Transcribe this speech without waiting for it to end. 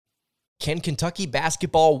Can Kentucky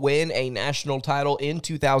basketball win a national title in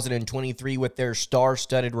 2023 with their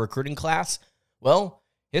star-studded recruiting class? Well,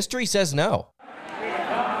 history says no.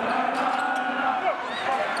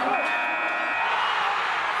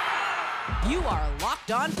 You are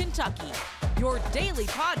Locked On Kentucky, your daily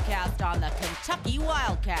podcast on the Kentucky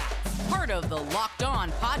Wildcats, part of the Locked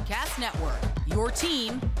On Podcast Network, your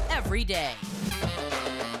team every day.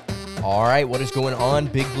 All right, what is going on,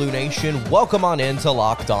 Big Blue Nation? Welcome on into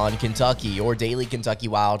Locked On Kentucky, your daily Kentucky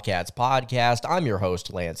Wildcats podcast. I'm your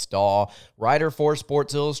host, Lance Daw, writer for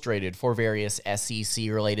Sports Illustrated for various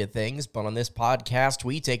SEC-related things. But on this podcast,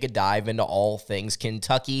 we take a dive into all things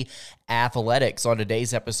Kentucky athletics. On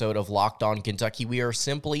today's episode of Locked On Kentucky, we are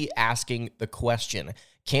simply asking the question,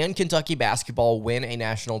 can Kentucky basketball win a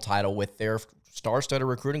national title with their star-studded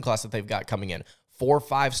recruiting class that they've got coming in? 4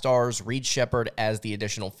 5-stars, Reed Sheppard as the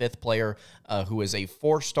additional 5th player who is a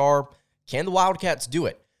 4-star. Can the Wildcats do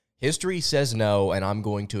it? History says no, and I'm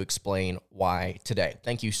going to explain why today.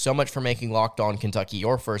 Thank you so much for making Locked On Kentucky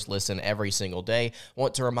your first listen every single day. I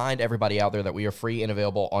want to remind everybody out there that we are free and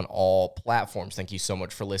available on all platforms. Thank you so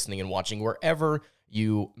much for listening and watching wherever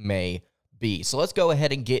you may be. So let's go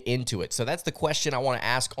ahead and get into it. So that's the question I want to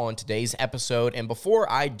ask on today's episode. And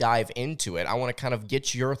before I dive into it, I want to kind of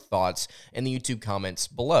get your thoughts in the YouTube comments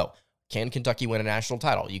below. Can Kentucky win a national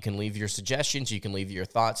title? You can leave your suggestions, you can leave your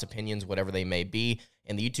thoughts, opinions, whatever they may be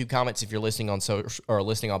in the YouTube comments if you're listening on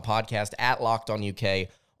listening on podcast at Locked On UK,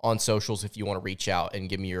 on socials if you want to reach out and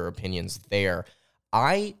give me your opinions there.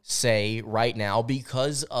 I say right now,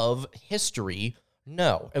 because of history,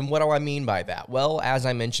 no. And what do I mean by that? Well, as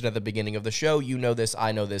I mentioned at the beginning of the show, you know this,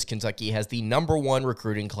 I know this, Kentucky has the number 1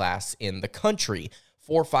 recruiting class in the country.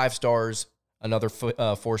 4 5-stars, another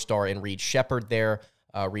 4-star in Reed Sheppard there,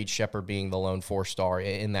 Reed Sheppard being the lone 4-star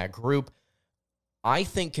in that group. I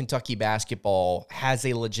think Kentucky basketball has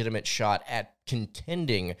a legitimate shot at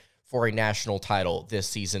contending for a national title this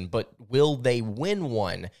season, but will they win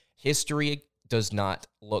one? History does not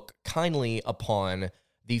look kindly upon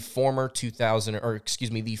the former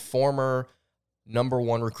number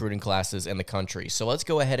 1 recruiting classes in the country. So let's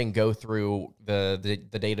go ahead and go through the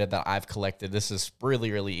data that I've collected. This is really,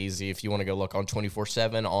 really easy if you want to go look on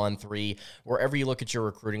 24/7, on 3, wherever you look at your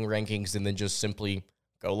recruiting rankings, and then just simply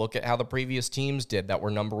go look at how the previous teams did that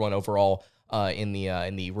were number 1 overall in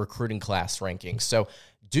the recruiting class rankings. So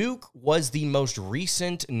Duke was the most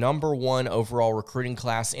recent number 1 overall recruiting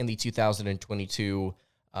class in the 2022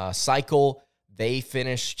 cycle. They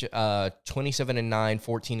finished 27-9,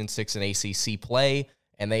 14-6 in ACC play,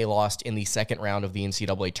 and they lost in the second round of the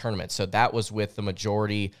NCAA tournament. So that was with the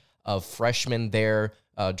majority of freshmen there: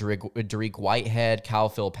 Dariq Whitehead, Kyle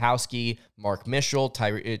Filipowski, Mark Mitchell,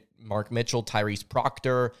 Tyrese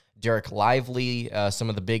Proctor, Derek Lively, some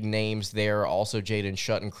of the big names there. Also Jaden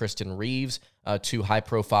Shutt and Kristen Reeves, 2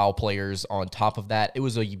 high-profile players on top of that. It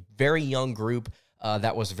was a very young group.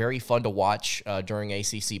 That was very fun to watch during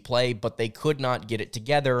ACC play, but they could not get it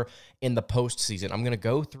together in the postseason. I'm going to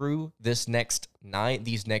go through these next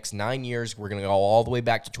 9 years. We're going to go all the way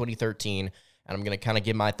back to 2013, and I'm going to kind of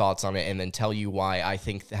give my thoughts on it and then tell you why I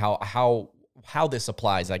think how this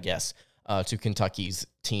applies, I guess, to Kentucky's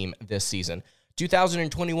team this season.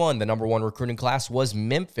 2021, the number 1 recruiting class was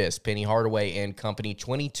Memphis. Penny Hardaway and company,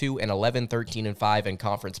 22-11, 13-5 in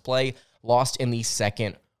conference play, lost in the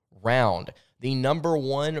second round. The number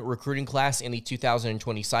 1 recruiting class in the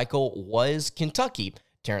 2020 cycle was Kentucky.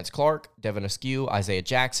 Terrence Clark, Devin Askew, Isaiah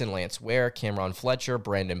Jackson, Lance Ware, Cameron Fletcher,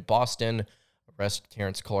 Brandon Boston, rest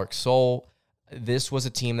Terrence Clark's soul. This was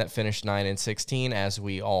a team that finished 9-16, as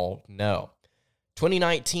we all know.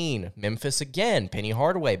 2019, Memphis again. Penny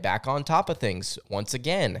Hardaway back on top of things once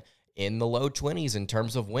again in the low 20s in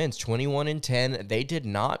terms of wins, 21-10. They did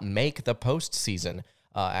not make the postseason.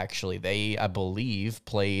 Actually, they, I believe,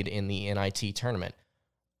 played in the NIT tournament.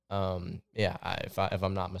 If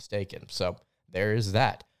I'm not mistaken. So there is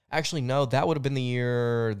that. Actually, no, that would have been the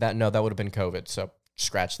year that would have been COVID. So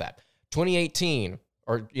scratch that.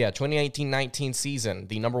 2018-19 season,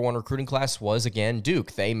 the number 1 recruiting class was again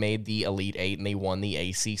Duke. They made the Elite 8 and they won the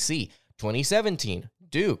ACC. 2017,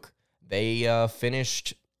 Duke. They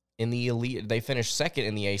finished in the Elite. They finished second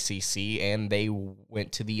in the ACC and they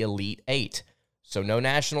went to the Elite 8. So no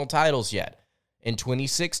national titles yet. In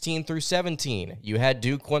 2016 through 17, you had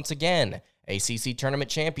Duke once again. ACC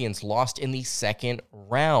tournament champions lost in the second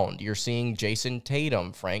round. You're seeing Jason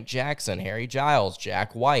Tatum, Frank Jackson, Harry Giles,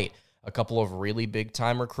 Jack White, a couple of really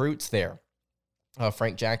big-time recruits there.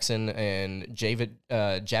 Frank Jackson and Javin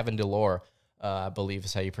Delore, I believe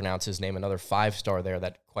is how you pronounce his name, another 5-star there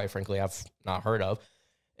that, quite frankly, I've not heard of.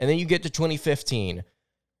 And then you get to 2015.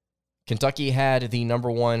 Kentucky had the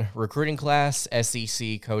number one recruiting class,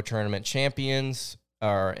 SEC co-tournament champions,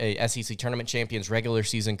 or SEC tournament champions, regular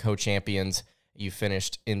season co-champions. You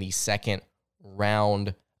finished in the second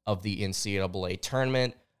round of the NCAA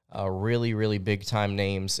tournament. Really, really big-time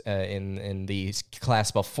names in the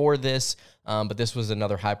class before this, but this was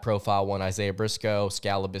another high-profile one. Isaiah Briscoe,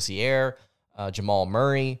 Scala Bissiere, Jamal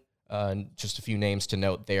Murray, just a few names to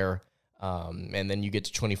note there. And then you get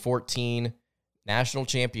to 2014, national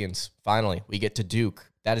champions. Finally, we get to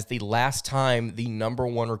Duke. That is the last time the number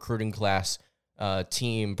one recruiting class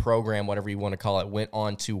team, program, whatever you want to call it, went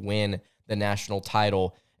on to win the national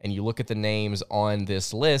title. And you look at the names on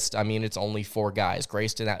this list, I mean, it's only four guys: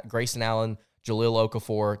 Grayson Allen, Jahlil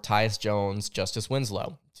Okafor, Tyus Jones, Justice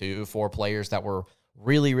Winslow. Four players that were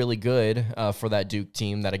really, really good for that Duke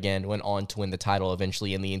team that, again, went on to win the title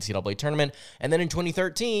eventually in the NCAA tournament. And then in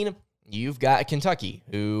 2013, you've got Kentucky,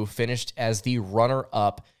 who finished as the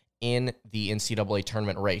runner-up in the NCAA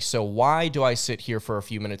tournament race. So why do I sit here for a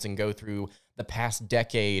few minutes and go through the past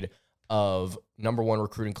decade of number one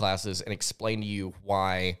recruiting classes and explain to you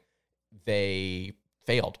why they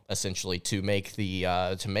failed essentially to make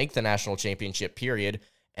the national championship period,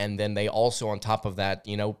 and then they also, on top of that,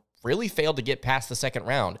 really failed to get past the second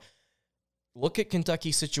round? Look at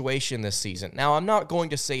Kentucky's situation this season. Now, I'm not going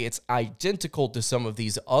to say it's identical to some of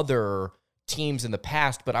these other teams in the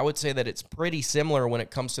past, but I would say that it's pretty similar when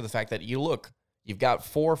it comes to the fact that you've got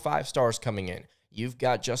 4 or 5 stars coming in. You've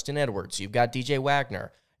got Justin Edwards. You've got DJ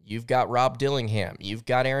Wagner. You've got Rob Dillingham. You've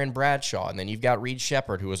got Aaron Bradshaw. And then you've got Reed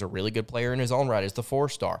Shepard, who is a really good player in his own right as the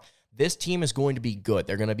 4-star. This team is going to be good.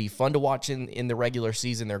 They're going to be fun to watch in the regular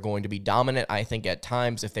season. They're going to be dominant, I think, at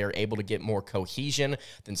times if they're able to get more cohesion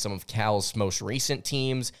than some of Cal's most recent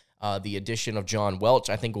teams. The addition of John Welch,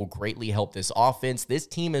 I think, will greatly help this offense. This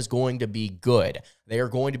team is going to be good. They are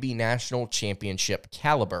going to be national championship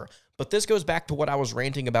caliber. But this goes back to what I was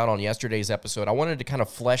ranting about on yesterday's episode. I wanted to kind of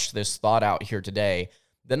flesh this thought out here today.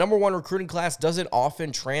 The number one recruiting class doesn't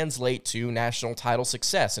often translate to national title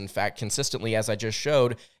success. In fact, consistently, as I just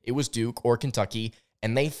showed, it was Duke or Kentucky,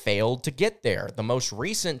 and they failed to get there. The most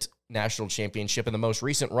recent national championship and the most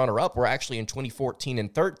recent runner-up were actually in 2014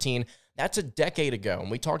 and 13. That's a decade ago,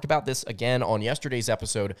 and we talked about this again on yesterday's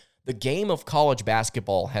episode. The game of college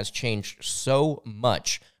basketball has changed so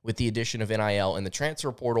much with the addition of NIL and the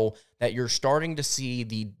transfer portal that you're starting to see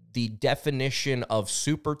the definition of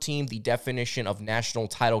super team, the definition of national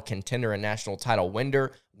title contender and national title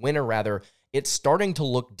winner, it's starting to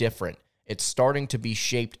look different. It's starting to be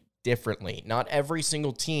shaped differently. Not every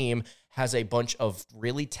single team has a bunch of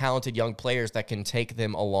really talented young players that can take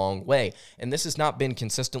them a long way. And this has not been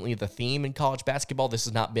consistently the theme in college basketball. This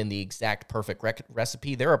has not been the exact perfect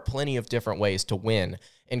recipe. There are plenty of different ways to win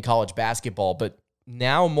in college basketball, but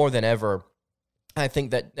now more than ever, I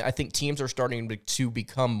think teams are starting to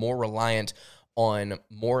become more reliant on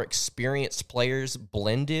more experienced players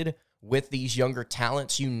blended with these younger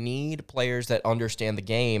talents. You need players that understand the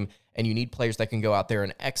game, and you need players that can go out there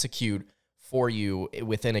and execute for you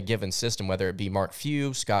within a given system, whether it be Mark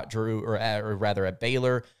Few, Scott Drew, or rather at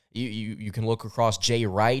Baylor. You can look across Jay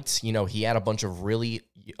Wright. He had a bunch of really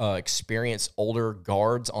experienced older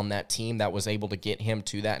guards on that team that was able to get him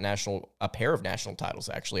to a pair of national titles,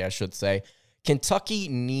 actually, I should say. Kentucky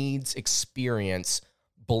needs experience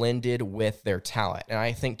blended with their talent. And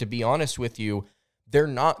I think, to be honest with you, they're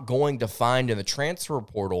not going to find in the transfer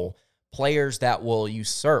portal players that will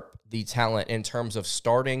usurp the talent in terms of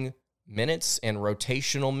starting minutes and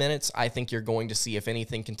rotational minutes. I think you're going to see, if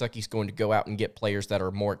anything, Kentucky's going to go out and get players that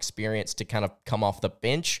are more experienced to kind of come off the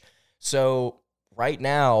bench. So right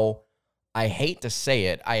now, I hate to say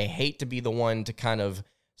it, I hate to be the one to kind of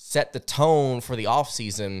set the tone for the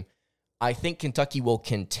offseason. I think Kentucky will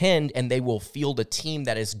contend, and they will field a team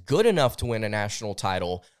that is good enough to win a national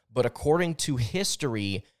title, but according to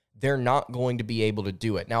history, they're not going to be able to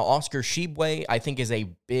do it. Now, Oscar Tshiebwe, I think, is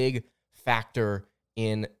a big factor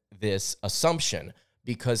in this assumption,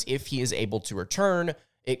 because if he is able to return,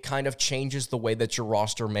 it kind of changes the way that your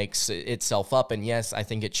roster makes itself up. And yes, I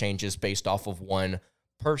think it changes based off of one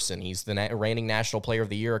person. He's the reigning National Player of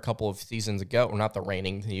the Year a couple of seasons ago, or not the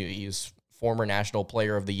reigning, he's former National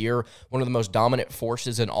Player of the Year, one of the most dominant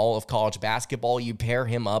forces in all of college basketball. You pair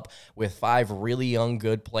him up with 5 really young,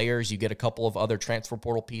 good players. You get a couple of other transfer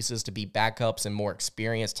portal pieces to be backups and more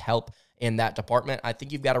experienced help in that department. I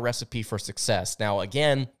think you've got a recipe for success. Now,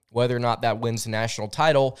 again, Whether or not that wins the national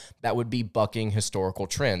title, that would be bucking historical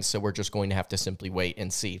trends. So we're just going to have to simply wait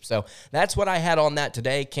and see. So that's what I had on that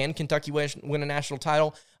today. Can Kentucky win a national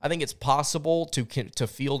title? I think it's possible to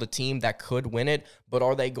field a team that could win it, but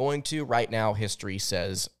are they going to? Right now, history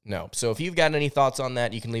says no. So if you've got any thoughts on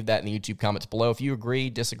that, you can leave that in the YouTube comments below. If you agree,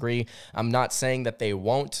 disagree, I'm not saying that they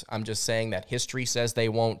won't. I'm just saying that history says they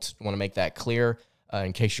won't. I want to make that clear.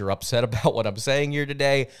 In case you're upset about what I'm saying here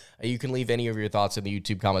today, you can leave any of your thoughts in the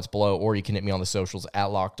YouTube comments below, or you can hit me on the socials at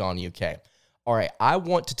LockedOnUK. All right, I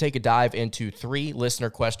want to take a dive into 3 listener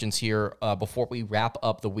questions here before we wrap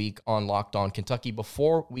up the week on Locked On Kentucky.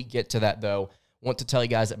 Before we get to that, though, I want to tell you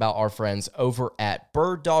guys about our friends over at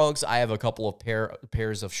Bird Dogs. I have a couple of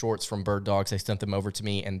pairs of shorts from Bird Dogs. They sent them over to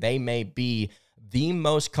me, and they may be the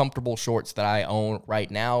most comfortable shorts that I own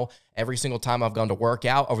right now. Every single time I've gone to work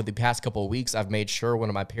out over the past couple of weeks, I've made sure one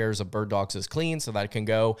of my pairs of Bird Dogs is clean so that I can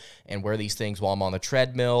go and wear these things while I'm on the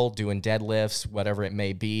treadmill, doing deadlifts, whatever it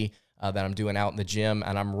may be that I'm doing out in the gym.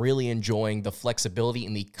 And I'm really enjoying the flexibility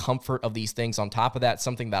and the comfort of these things. On top of that,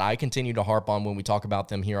 something that I continue to harp on when we talk about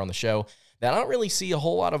them here on the show that I don't really see a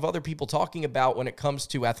whole lot of other people talking about when it comes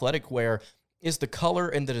to athletic wear is the color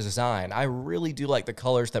and the design. I really do like the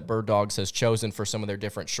colors that Bird Dogs has chosen for some of their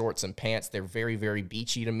different shorts and pants. They're very, very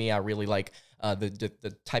beachy to me. I really like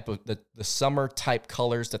the type of the summer type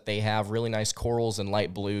colors that they have, really nice corals and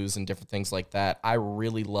light blues and different things like that. I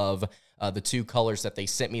really love the 2 colors that they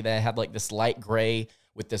sent me. They had like this light gray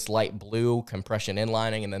with this light blue compression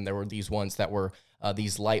inlining, and then there were these ones that were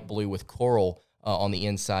these light blue with coral on the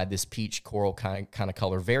inside, this peach coral kind of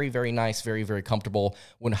color. Very, very nice, very, very comfortable.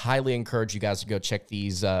 Would highly encourage you guys to go check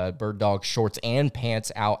these Bird Dog shorts and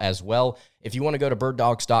pants out as well. If you want to go to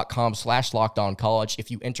birddogs.com/lockedoncollege, if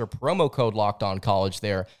you enter promo code LockedOnCollege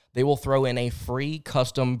there, they will throw in a free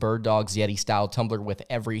custom Bird Dogs Yeti style tumbler with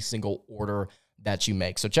every single order that you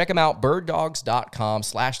make. So check them out,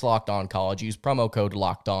 birddogs.com/lockedoncollege. Use promo code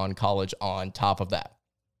LockedOnCollege on top of that.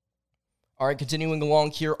 All right, continuing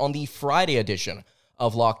along here on the Friday edition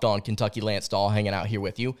of Locked On Kentucky. Lance Dahl hanging out here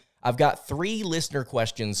with you. I've got 3 listener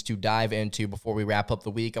questions to dive into before we wrap up the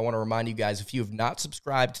week. I want to remind you guys, if you have not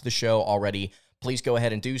subscribed to the show already, please go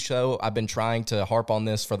ahead and do so. I've been trying to harp on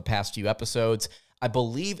this for the past few episodes. I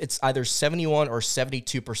believe it's either 71 or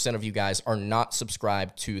 72% of you guys are not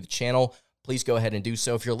subscribed to the channel. Please go ahead and do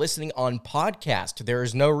so. If you're listening on podcast, there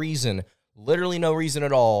is no reason, literally no reason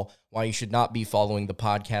at all, why you should not be following the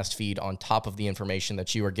podcast feed on top of the information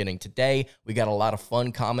that you are getting today. We got a lot of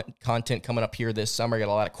fun content coming up here this summer. Got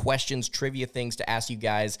a lot of questions, trivia things to ask you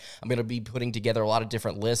guys. I'm going to be putting together a lot of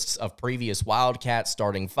different lists of previous Wildcats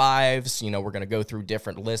starting 5s. You know, we're going to go through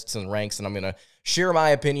different lists and ranks, and I'm going to share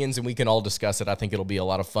my opinions, and we can all discuss it. I think it'll be a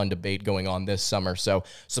lot of fun debate going on this summer. So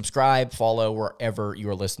subscribe, follow wherever you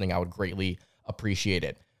are listening. I would greatly appreciate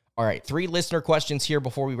it. All right, 3 listener questions here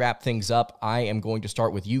before we wrap things up. I am going to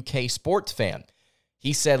start with UK Sports Fan.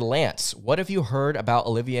 He said, Lance, what have you heard about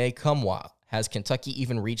Olivier Nkamhoua? Has Kentucky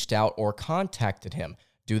even reached out or contacted him?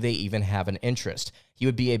 Do they even have an interest? He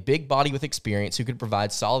would be a big body with experience who could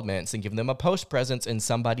provide solid minutes and give them a post presence and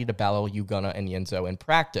somebody to battle Ugonna and Yenzo in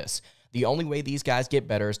practice. The only way these guys get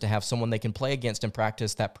better is to have someone they can play against in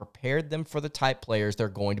practice that prepared them for the type players they're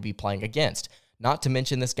going to be playing against. Not to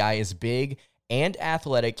mention this guy is big and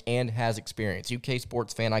athletic and has experience. UK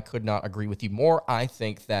Sports Fan, I could not agree with you more. I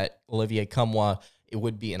think that Olivier Nkamhoua, it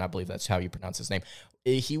would be, and I believe that's how you pronounce his name,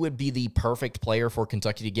 he would be the perfect player for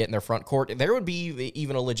Kentucky to get in their front court. There would be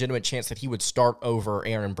even a legitimate chance that he would start over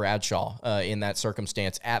Aaron Bradshaw in that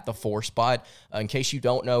circumstance at the 4 spot. In case you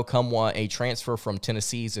don't know, Nkamhoua, a transfer from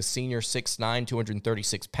Tennessee, is a senior, 6'9",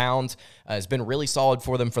 236 pounds. Has been really solid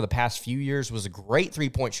for them for the past few years. Was a great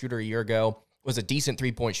three-point shooter a year ago. Was a decent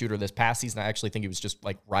three-point shooter this past season. I actually think he was just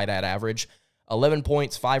like right at average. 11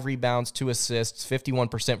 points, 5 rebounds, 2 assists,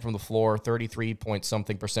 51% from the floor,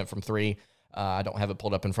 33-point-something% from 3. I don't have it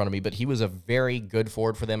pulled up in front of me, but he was a very good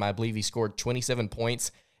forward for them. I believe he scored 27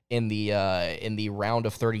 points in the round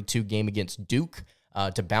of 32 game against Duke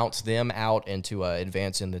to bounce them out and to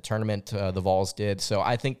advance in the tournament. The Vols did. So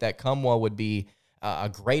I think that Nkamhoua would be a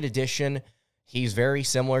great addition. He's very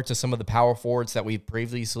similar to some of the power forwards that we've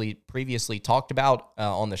previously talked about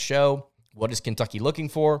on the show. What is Kentucky looking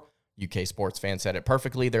for? UK Sports Fan said it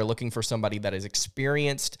perfectly. They're looking for somebody that is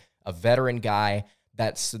experienced, a veteran guy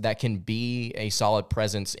that can be a solid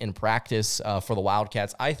presence in practice for the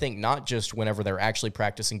Wildcats. I think not just whenever they're actually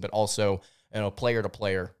practicing, but also player to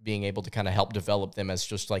player, being able to kind of help develop them as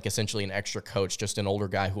just like essentially an extra coach, just an older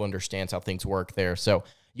guy who understands how things work there. So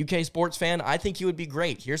UK Sports Fan, I think he would be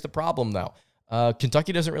great. Here's the problem though.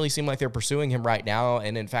 Kentucky doesn't really seem like they're pursuing him right now.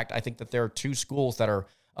 And in fact, I think that there are 2 schools that are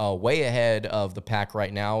way ahead of the pack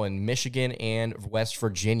right now in Michigan and West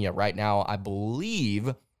Virginia. Right now, I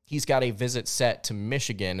believe he's got a visit set to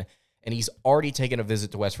Michigan, and he's already taken a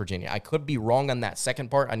visit to West Virginia. I could be wrong on that second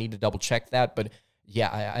part. I need to double check that, but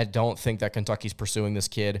yeah, I don't think that Kentucky's pursuing this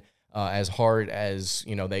kid as hard as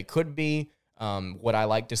they could be. Would I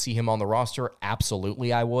like to see him on the roster?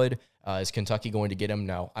 Absolutely, I would. Is Kentucky going to get him?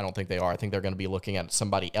 No, I don't think they are. I think they're going to be looking at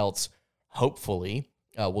somebody else, hopefully.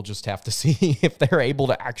 We'll just have to see if they're able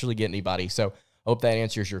to actually get anybody. So hope that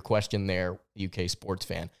answers your question there, UK sports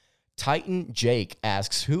fan. Titan Jake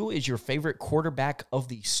asks, who is your favorite quarterback of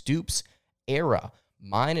the Stoops era?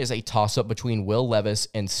 Mine is a toss-up between Will Levis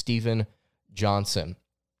and Stephen Johnson.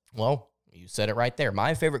 Well, you said it right there.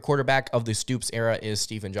 My favorite quarterback of the Stoops era is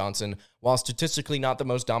Stephen Johnson. While statistically not the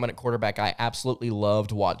most dominant quarterback, I absolutely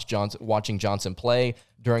loved watching Johnson play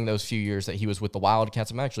during those few years that he was with the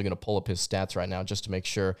Wildcats. I'm actually going to pull up his stats right now just to make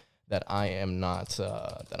sure that I am not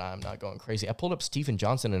going crazy. I pulled up Stephen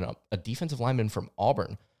Johnson, and a defensive lineman from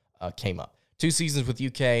Auburn came up. 2 seasons with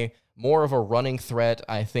UK, more of a running threat,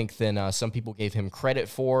 I think, than some people gave him credit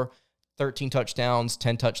for. 13 touchdowns,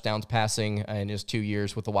 10 touchdowns passing in his 2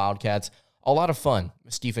 years with the Wildcats. A lot of fun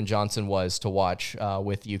Stephen Johnson was to watch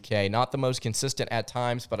with UK. Not the most consistent at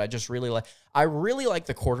times, but I really like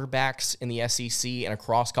the quarterbacks in the SEC and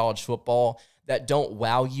across college football that don't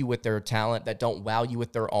wow you with their talent, that don't wow you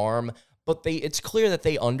with their arm, but it's clear that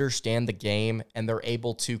they understand the game and they're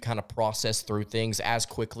able to kind of process through things as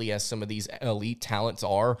quickly as some of these elite talents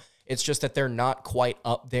are. It's just that they're not quite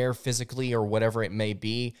up there physically or whatever it may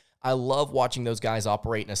be. I love watching those guys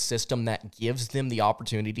operate in a system that gives them the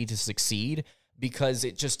opportunity to succeed, because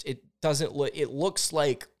it looks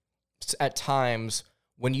like at times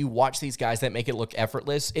when you watch these guys that make it look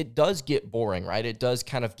effortless, it does get boring, right? It does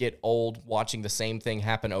kind of get old watching the same thing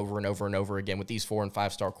happen over and over and over again with these 4- and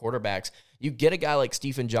 5-star quarterbacks. You get a guy like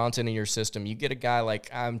Stephen Johnson in your system. You get a guy like,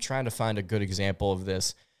 I'm trying to find a good example of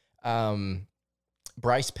this,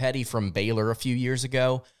 Bryce Petty from Baylor a few years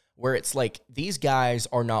ago, where it's like these guys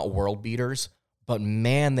are not world beaters, but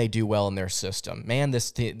man, they do well in their system. Man,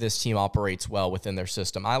 this team operates well within their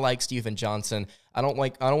system. I like Stephen Johnson. I don't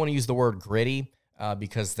want to use the word gritty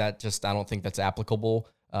because I don't think that's applicable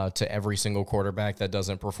to every single quarterback that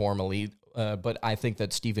doesn't perform elite. But I think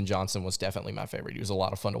that Stephen Johnson was definitely my favorite. He was a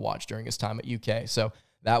lot of fun to watch during his time at UK. So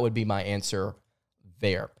that would be my answer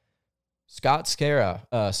there. Scott Sacra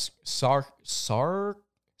asks,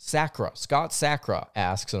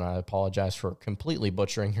 and I apologize for completely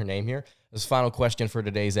butchering your name here. This final question for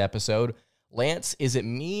today's episode. Lance, is it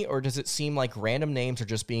me, or does it seem like random names are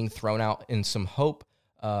just being thrown out in some hope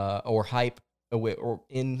or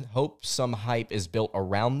in hope some hype is built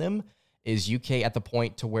around them? Is UK at the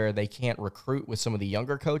point to where they can't recruit with some of the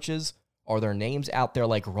younger coaches? Are there names out there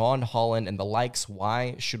like Ron Holland and the likes?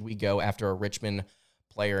 Why should we go after a Richmond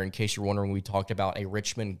player? In case you're wondering, we talked about a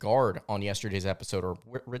Richmond guard on yesterday's episode, or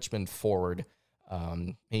Richmond forward.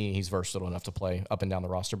 He's versatile enough to play up and down the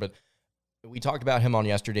roster, but we talked about him on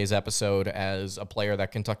yesterday's episode as a player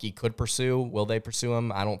that Kentucky could pursue. Will they pursue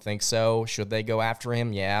him? I don't think so. Should they go after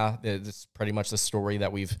him? Yeah, it's pretty much the story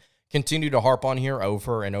that we've continued to harp on here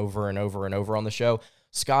over and over and over and over on the show.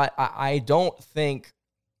 Scott, I don't think...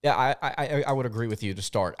 Yeah, I would agree with you to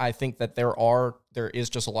start. I think that there is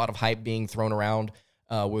just a lot of hype being thrown around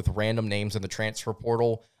with random names in the transfer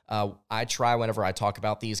portal. I try whenever I talk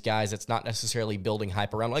about these guys, it's not necessarily building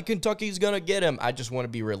hype around like Kentucky's going to get him. I just want to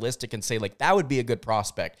be realistic and say like that would be a good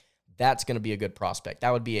prospect. That's going to be a good prospect.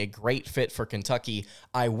 That would be a great fit for Kentucky.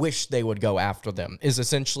 I wish they would go after them is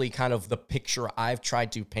essentially kind of the picture I've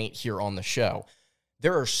tried to paint here on the show.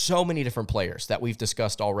 There are so many different players that we've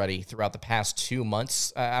discussed already throughout the past 2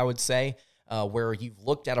 months, I would say, where you've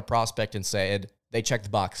looked at a prospect and said, they check the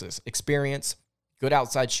boxes. Experience, good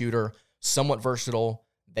outside shooter, somewhat versatile.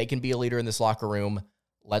 They can be a leader in this locker room.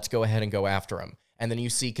 Let's go ahead and go after him. And then you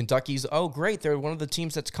see Kentucky's, oh, great, they're one of the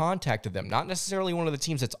teams that's contacted them. Not necessarily one of the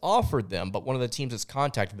teams that's offered them, but one of the teams that's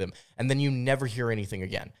contacted them. And then you never hear anything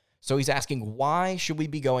again. So he's asking, why should we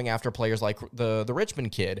be going after players like the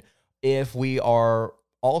Richmond kid if we are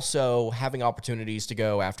also having opportunities to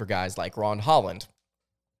go after guys like Ron Holland?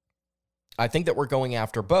 I think that we're going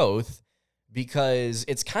after both because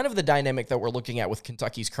it's kind of the dynamic that we're looking at with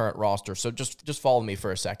Kentucky's current roster. So just follow me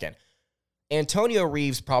for a second. Antonio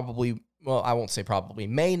Reeves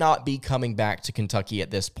may not be coming back to Kentucky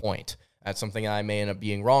at this point. That's something I may end up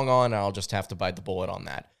being wrong on, and I'll just have to bite the bullet on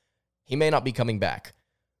that. He may not be coming back.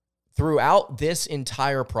 Throughout this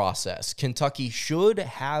entire process, Kentucky should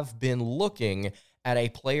have been looking at a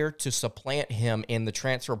player to supplant him in the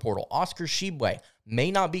transfer portal. Oscar Tshiebwe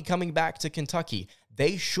may not be coming back to Kentucky.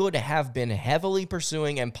 they should have been heavily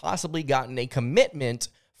pursuing and possibly gotten a commitment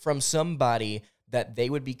from somebody that they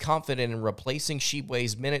would be confident in replacing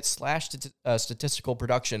Tshiebwe's minutes / statistical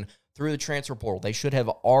production through the transfer portal. They should have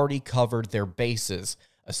already covered their bases,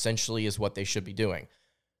 essentially, is what they should be doing.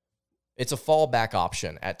 It's a fallback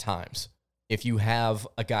option at times. If you have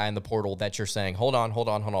a guy in the portal that you're saying, hold on.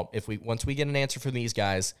 Once we get an answer from these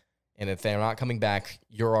guys, and if they're not coming back,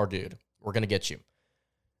 you're our dude. We're going to get you.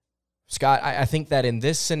 Scott, I think that in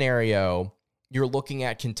this scenario, you're looking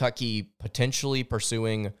at Kentucky potentially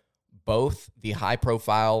pursuing both the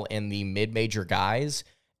high-profile and the mid-major guys,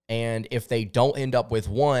 and if they don't end up with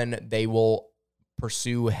one, they will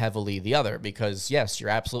pursue heavily the other, because, yes, you're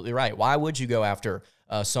absolutely right. Why would you go after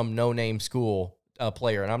some no-name school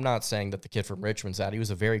player? And I'm not saying that the kid from Richmond's out. He was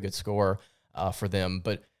a very good scorer for them,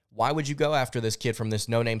 but why would you go after this kid from this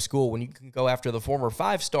no-name school when you can go after the former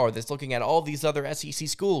 5-star that's looking at all these other SEC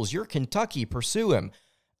schools? You're Kentucky. Pursue him.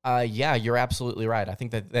 Yeah, you're absolutely right. I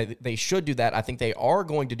think that they should do that. I think they are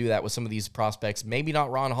going to do that with some of these prospects. Maybe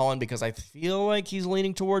not Ron Holland, because I feel like he's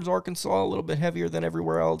leaning towards Arkansas a little bit heavier than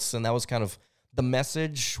everywhere else, and that was kind of the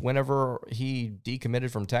message whenever he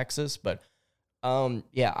decommitted from Texas. But,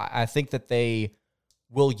 yeah, I think that they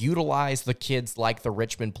will utilize the kids like the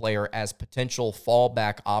Richmond player as potential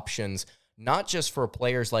fallback options, not just for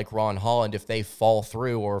players like Ron Holland if they fall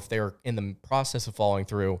through or if they're in the process of falling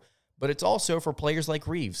through, but it's also for players like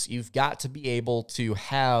Reeves. You've got to be able to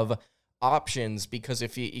have options, because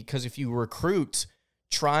if you recruit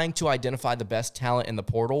trying to identify the best talent in the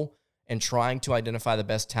portal and trying to identify the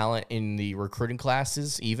best talent in the recruiting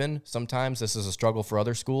classes, even sometimes this is a struggle for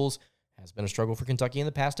other schools, has been a struggle for Kentucky in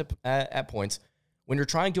the past at points. When you're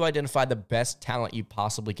trying to identify the best talent you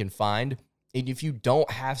possibly can find, and if you don't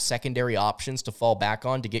have secondary options to fall back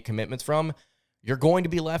on to get commitments from, you're going to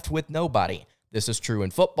be left with nobody. This is true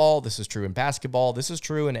in football. This is true in basketball. This is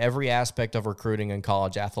true in every aspect of recruiting and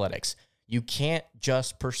college athletics. You can't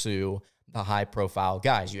just pursue the high-profile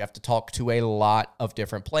guys. You have to talk to a lot of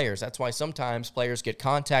different players. That's why sometimes players get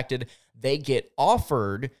contacted, they get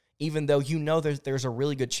offered, even though you know there's a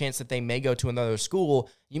really good chance that they may go to another school.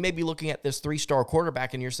 You may be looking at this 3-star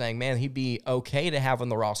quarterback and you're saying, man, he'd be okay to have on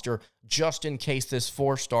the roster just in case this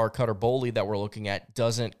 4-star Cutter Boley that we're looking at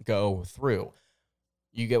doesn't go through.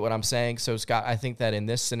 You get what I'm saying? So, Scott, I think that in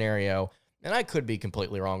this scenario, and I could be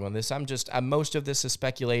completely wrong on this, most of this is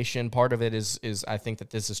speculation. Part of it is I think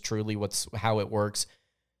that this is truly how it works.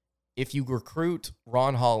 If you recruit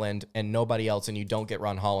Ron Holland and nobody else and you don't get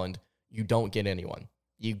Ron Holland, you don't get anyone.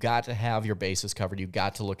 You got to have your bases covered. You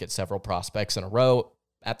got to look at several prospects in a row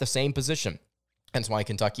at the same position. That's why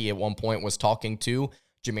Kentucky at one point was talking to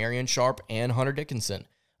Jamarian Sharp and Hunter Dickinson.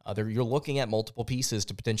 You're looking at multiple pieces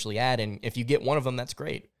to potentially add, and if you get one of them, that's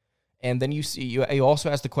great. And then you also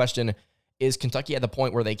ask the question, is Kentucky at the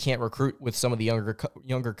point where they can't recruit with some of the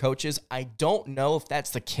younger coaches? I don't know if that's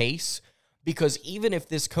the case, because even if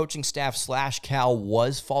this coaching staff / Cal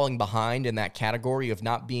was falling behind in that category of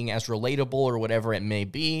not being as relatable or whatever it may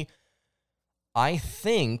be, I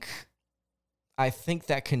think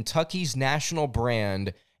that Kentucky's national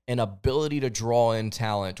brand and ability to draw in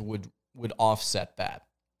talent would offset that.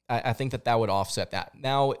 I think that would offset that.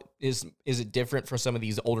 Now, is it different for some of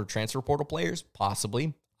these older transfer portal players?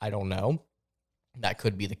 Possibly. I don't know. That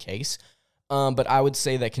could be the case. But I would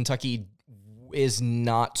say that Kentucky is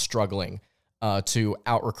not struggling to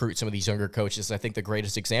out-recruit some of these younger coaches. I think the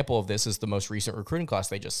greatest example of this is the most recent recruiting class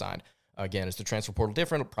they just signed. Again, is the transfer portal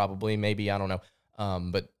different? Probably, maybe, I don't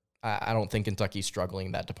know. But I don't think Kentucky's struggling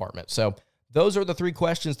in that department. So those are the 3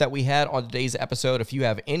 questions that we had on today's episode. If you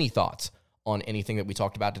have any thoughts on anything that we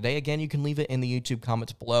talked about today, again, you can leave it in the YouTube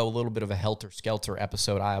comments below. A little bit of a helter-skelter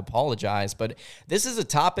episode. I apologize, but this is a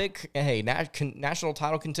topic, hey, national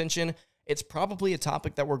title contention, it's probably a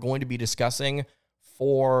topic that we're going to be discussing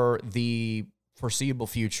for the foreseeable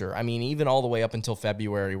future. I mean, even all the way up until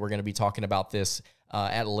February, we're going to be talking about this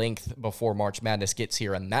at length before March Madness gets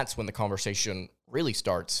here, and that's when the conversation really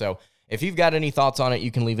starts. So if you've got any thoughts on it, you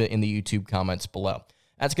can leave it in the YouTube comments below.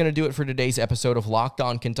 That's going to do it for today's episode of Locked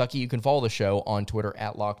On Kentucky. You can follow the show on Twitter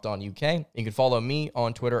at LockedOnUK. You can follow me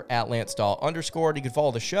on Twitter at LanceDahl_. You can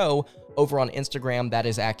follow the show over on Instagram. That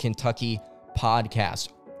is at Kentucky Podcast.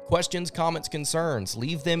 Questions, comments, concerns,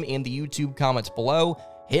 leave them in the YouTube comments below.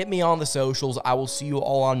 Hit me on the socials. I will see you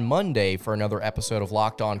all on Monday for another episode of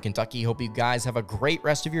Locked On Kentucky. Hope you guys have a great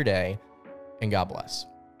rest of your day, and God bless.